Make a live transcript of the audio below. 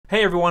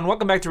Hey everyone,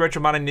 welcome back to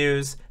Retro Modding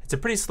News. It's a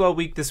pretty slow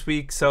week this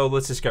week, so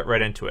let's just get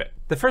right into it.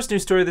 The first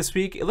news story this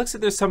week, it looks like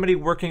there's somebody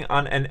working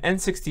on an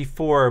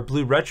N64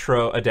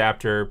 BlueRetro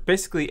Adapter,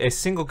 basically a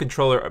single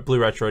controller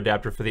BlueRetro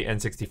adapter for the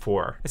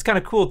N64. It's kind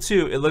of cool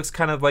too. It looks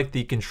kind of like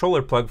the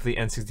controller plug for the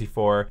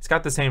N64. It's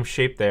got the same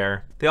shape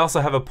there. They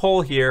also have a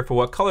poll here for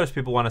what colors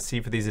people want to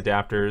see for these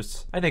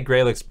adapters. I think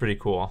gray looks pretty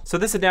cool. So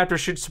this adapter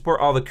should support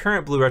all the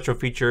current BlueRetro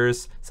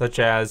features, such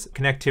as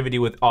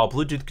connectivity with all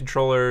Bluetooth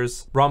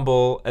controllers,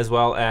 rumble, as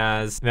well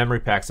as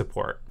memory pack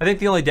support. I think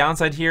the only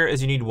downside here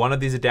is you need one of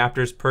these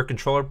adapters per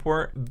controller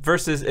port,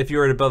 versus if you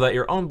were to build out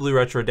your own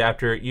BlueRetro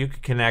adapter, you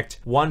could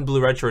connect one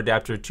BlueRetro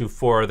adapter to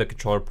 4 of the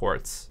controller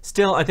ports.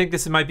 Still, I think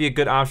this might be a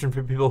good option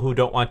for people who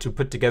don't want to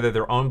put together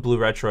their own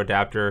BlueRetro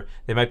adapter.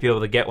 They might be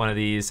able to get one of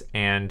these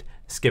and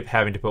skip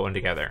having to put one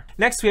together.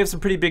 Next, we have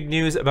some pretty big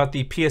news about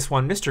the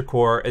PS1 Mr.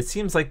 Core. It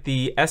seems like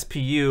the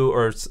SPU,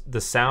 or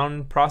the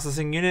sound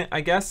processing unit,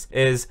 I guess,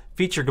 is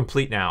feature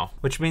complete now,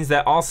 which means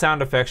that all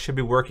sound effects should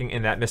be working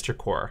in that Mr.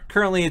 Core.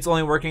 Currently, it's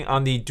only working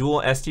on the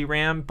dual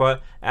SD-RAM,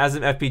 but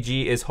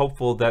ASM is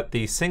hopeful that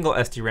the single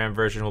SD-RAM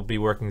version will be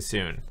working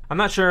soon. I'm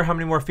not sure how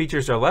many more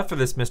features are left for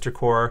this Mr.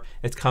 Core.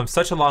 It's come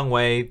such a long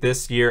way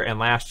this year and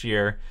last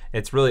year.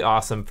 It's really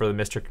awesome for the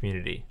Mr.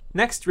 community.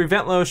 Next,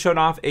 Reventlo showed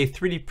off a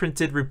 3D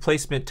printed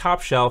replacement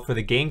top shell for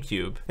the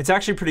GameCube. It's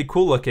actually pretty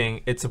cool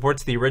looking. It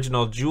supports the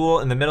original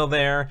jewel in the middle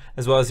there,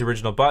 as well as the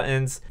original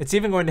buttons. It's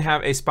even going to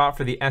have a spot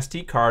for the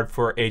SD card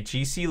for a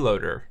GC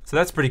loader. So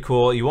that's pretty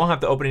cool. You won't have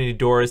to open any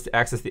doors to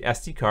access the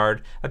SD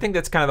card. I think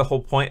that's kind of the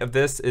whole point of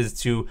this, is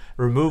to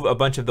remove a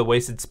bunch of the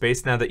wasted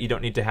space now that you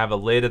don't need to have a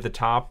lid at the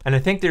top. And I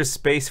think there's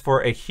space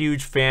for a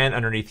huge fan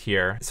underneath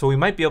here. So we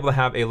might be able to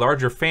have a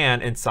larger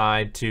fan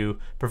inside to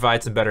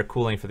provide some better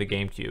cooling for the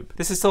GameCube.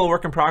 This is still a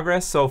work in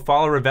progress, so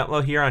follow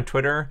Reventlo here on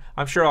Twitter.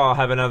 I'm sure I'll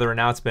have another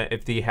announcement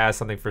if he has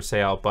something for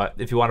sale, but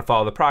if you want to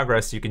follow the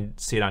progress, you can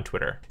see it on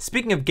Twitter.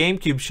 Speaking of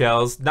GameCube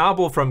shells,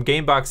 Noble from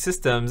Gamebox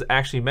Systems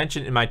actually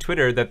mentioned in my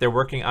Twitter that they're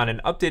working on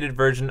an updated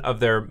version of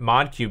their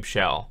ModCube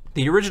shell.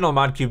 The original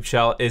ModCube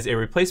shell is a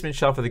replacement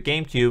shell for the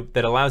GameCube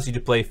that allows you to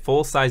play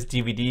full-size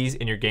DVDs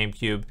in your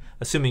GameCube,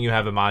 assuming you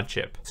have a mod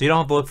chip. So you don't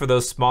have to look for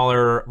those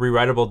smaller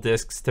rewritable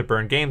discs to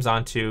burn games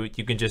onto.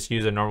 You can just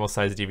use a normal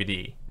size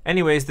DVD.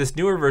 Anyways, this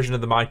newer version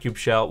of the ModCube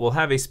shell will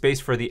have a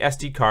space for the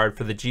SD card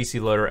for the GC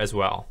loader as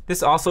well.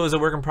 This also is a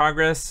work in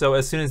progress, so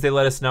as soon as they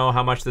let us know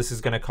how much this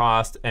is going to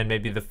cost and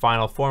maybe the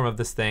final form of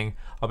this thing,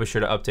 I'll be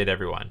sure to update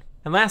everyone.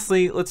 And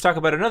lastly, let's talk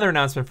about another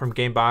announcement from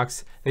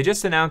Gamebox. They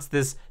just announced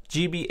this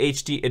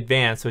GBA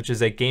Advance, which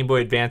is a Game Boy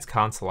Advance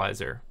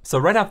consolizer. So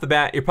right off the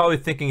bat, you're probably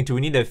thinking, do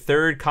we need a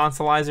third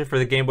consolizer for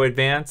the Game Boy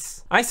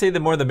Advance? I say the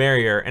more the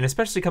merrier, and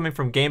especially coming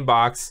from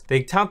Gamebox,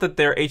 they tout that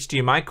their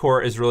HDMI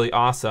core is really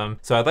awesome.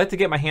 So I'd like to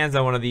get my hands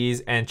on one of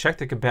these and check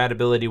the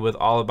compatibility with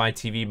all of my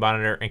TV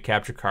monitor and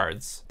capture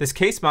cards. This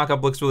case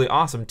mockup looks really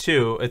awesome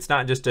too. It's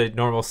not just a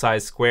normal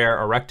size square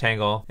or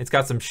rectangle. It's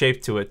got some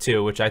shape to it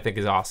too, which I think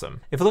is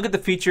awesome. If you look at the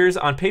features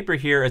on paper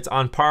here, it's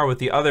on par with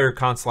the other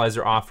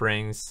consolizer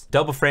offerings.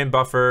 Double frame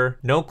buffer,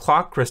 no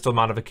clock crystal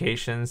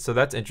modifications, so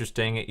that's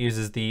interesting. It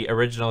uses the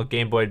original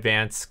Game Boy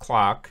Advance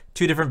clock.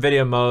 2 different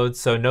video modes,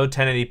 so no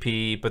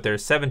 1080p, but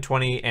there's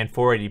 720 and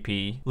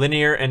 480p.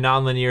 Linear and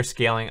non-linear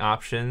scaling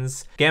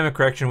options. Gamma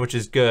correction, which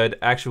is good.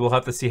 Actually, we'll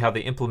have to see how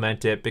they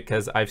implement it,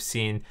 because I've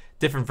seen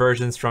different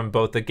versions from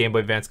both the Game Boy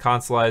Advance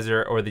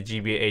Consolizer or the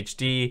GBA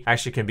HD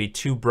actually can be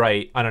too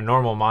bright on a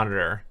normal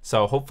monitor.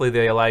 So hopefully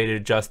they allow you to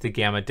adjust the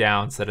gamma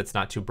down so that it's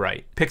not too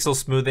bright. Pixel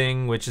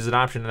smoothing, which is an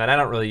option that I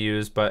don't really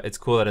use, but it's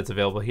cool that it's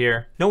available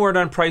here. No word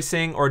on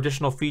pricing or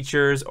additional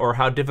features or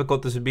how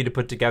difficult this would be to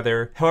put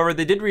together. However,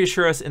 they did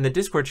reassure us in the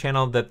Discord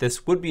channel that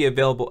this would be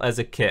available as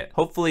a kit.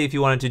 Hopefully, if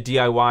you wanted to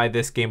DIY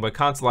this Game Boy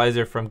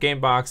Consolizer from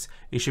Gamebox,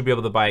 you should be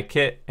able to buy a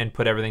kit and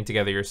put everything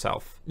together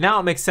yourself. Now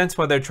it makes sense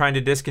why they're trying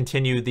to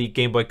discontinue the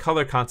Game Boy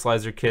Color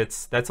Consolizer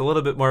kits. That's a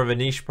little bit more of a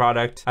niche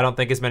product. I don't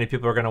think as many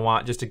people are going to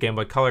want just a Game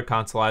Boy Color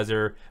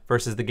Consolizer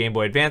versus the Game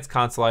Boy Advance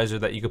Consolizer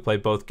that you could play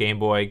both Game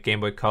Boy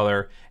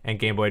Color, and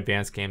Game Boy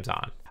Advance games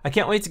on. I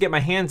can't wait to get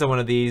my hands on one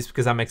of these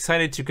because I'm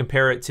excited to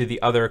compare it to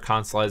the other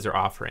consolizer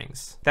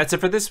offerings. That's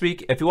it for this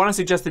week. If you want to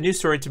suggest a news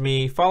story to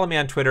me, follow me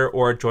on Twitter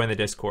or join the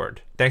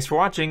Discord. Thanks for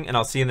watching, and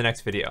I'll see you in the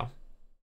next video.